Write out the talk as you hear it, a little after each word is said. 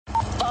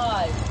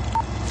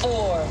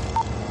4,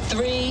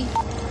 3,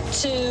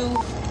 2,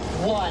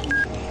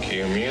 1.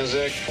 Cue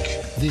music.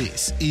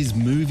 This is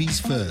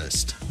Movies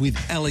First with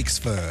Alex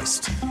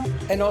First.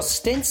 An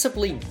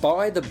ostensibly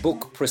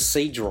by-the-book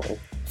procedural,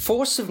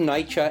 Force of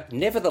Nature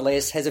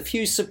nevertheless has a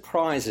few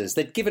surprises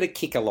that give it a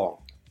kick along.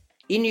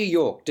 In New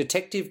York,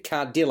 Detective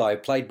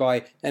Cardillo, played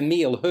by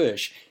Emile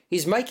Hirsch,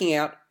 is making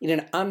out in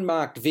an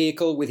unmarked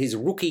vehicle with his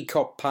rookie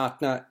cop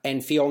partner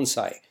and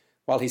fiancée,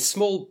 while his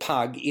small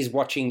pug is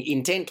watching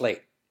intently.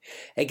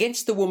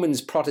 Against the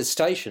woman's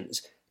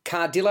protestations,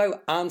 Cardillo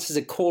answers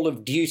a call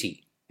of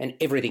duty, and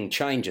everything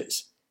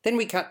changes. Then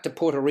we cut to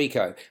Puerto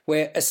Rico,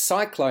 where a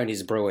cyclone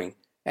is brewing,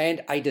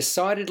 and a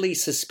decidedly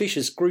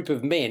suspicious group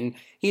of men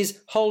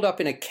is holed up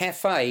in a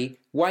cafe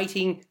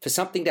waiting for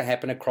something to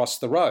happen across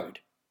the road.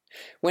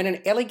 When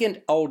an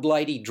elegant old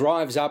lady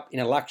drives up in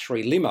a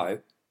luxury limo,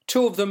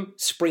 two of them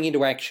spring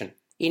into action,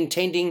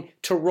 intending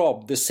to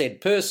rob the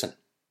said person.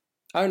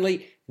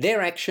 Only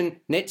their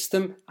action nets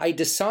them a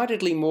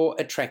decidedly more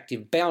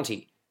attractive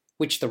bounty,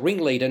 which the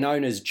ringleader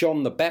known as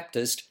John the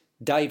Baptist,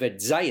 David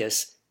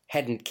Zayas,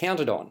 hadn't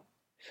counted on.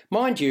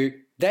 Mind you,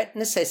 that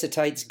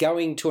necessitates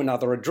going to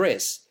another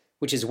address,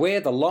 which is where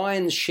the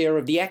lion's share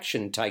of the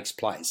action takes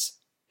place.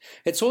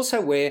 It's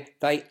also where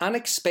they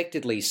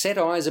unexpectedly set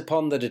eyes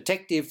upon the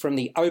detective from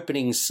the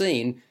opening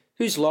scene,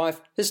 whose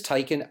life has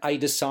taken a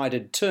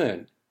decided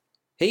turn.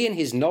 He and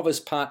his novice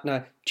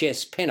partner,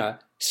 Jess Penner,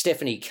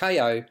 Stephanie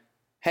Kao,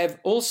 have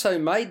also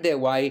made their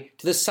way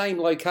to the same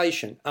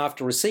location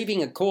after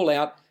receiving a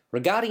call-out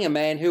regarding a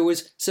man who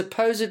was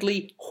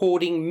supposedly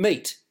hoarding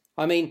meat.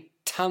 I mean,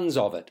 tons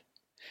of it.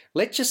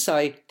 Let's just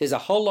say there's a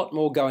whole lot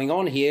more going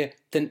on here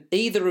than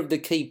either of the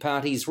key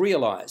parties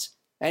realise,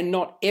 and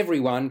not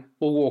everyone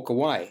will walk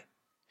away.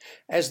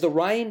 As the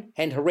rain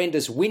and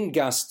horrendous wind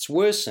gusts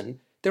worsen,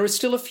 there are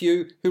still a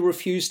few who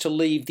refuse to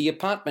leave the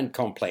apartment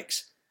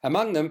complex.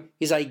 Among them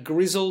is a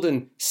grizzled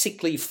and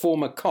sickly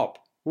former cop,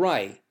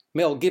 Ray,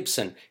 Mel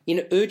Gibson,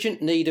 in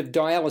urgent need of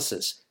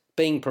dialysis,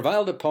 being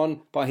prevailed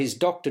upon by his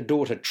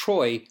doctor-daughter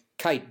Troy,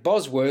 Kate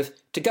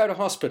Bosworth, to go to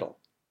hospital,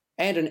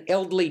 and an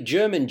elderly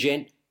German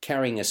gent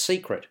carrying a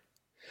secret.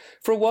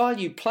 For a while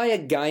you play a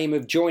game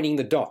of joining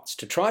the dots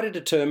to try to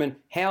determine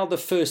how the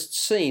first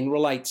scene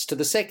relates to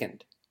the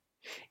second.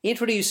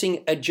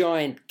 Introducing a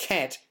giant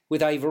cat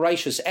with a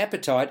voracious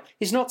appetite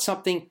is not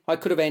something I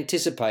could have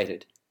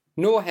anticipated,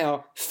 nor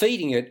how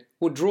feeding it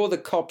would draw the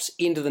cops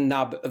into the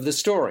nub of the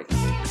story.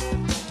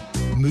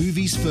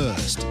 Movies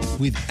First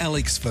with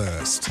Alex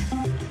First.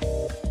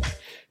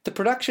 The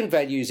production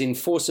values in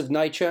Force of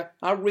Nature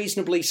are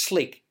reasonably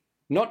slick,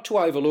 not to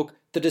overlook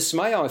the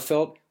dismay I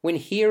felt when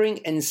hearing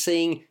and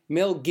seeing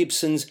Mel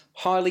Gibson's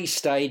highly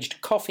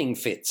staged coughing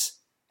fits.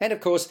 And of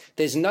course,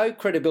 there's no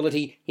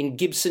credibility in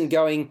Gibson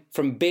going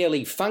from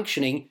barely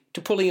functioning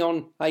to pulling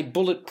on a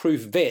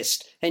bulletproof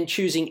vest and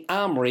choosing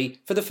armoury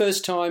for the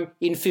first time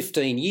in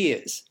 15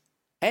 years.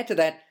 Add to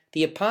that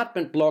the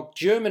apartment block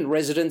German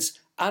residents'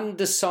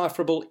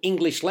 undecipherable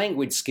English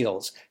language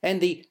skills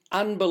and the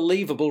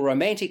unbelievable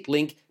romantic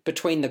link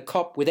between the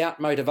cop without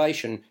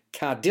motivation,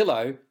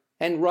 Cardillo,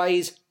 and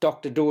Ray's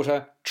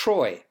doctor-daughter,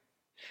 Troy.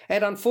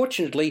 And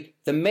unfortunately,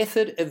 the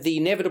method of the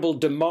inevitable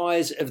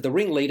demise of the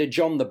ringleader,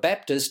 John the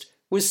Baptist,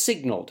 was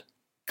signalled,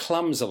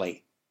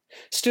 clumsily.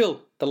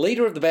 Still, the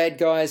leader of the bad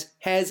guys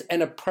has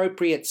an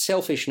appropriate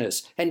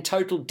selfishness and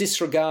total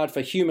disregard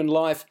for human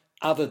life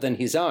other than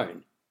his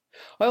own.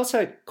 I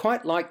also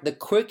quite like the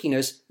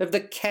quirkiness of the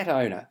cat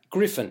owner,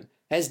 Griffin,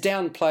 as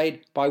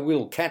downplayed by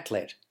Will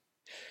Catlett.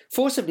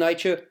 Force of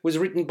Nature was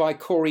written by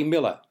Corey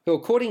Miller, who,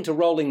 according to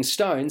Rolling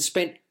Stone,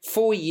 spent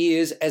 4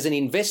 years as an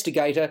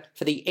investigator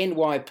for the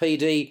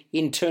NYPD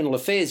Internal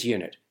Affairs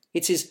Unit.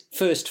 It's his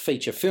first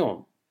feature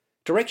film.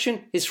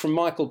 Direction is from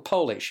Michael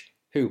Polish,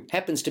 who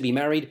happens to be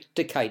married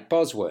to Kate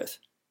Bosworth.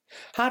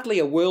 Hardly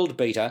a world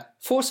beater,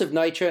 Force of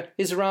Nature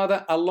is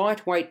rather a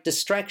lightweight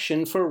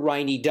distraction for a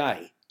rainy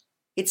day.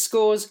 It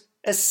scores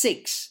a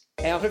 6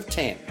 out of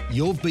 10.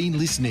 You've been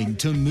listening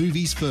to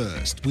Movies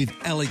First with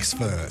Alex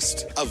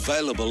First.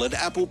 Available at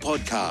Apple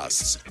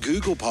Podcasts,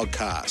 Google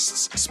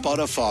Podcasts,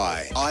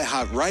 Spotify,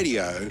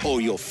 iHeartRadio,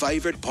 or your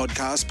favourite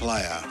podcast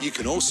player. You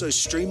can also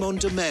stream on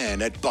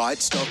demand at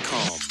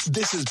Bytes.com.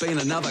 This has been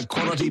another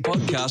quality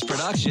podcast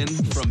production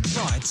from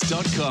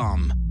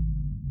Bytes.com.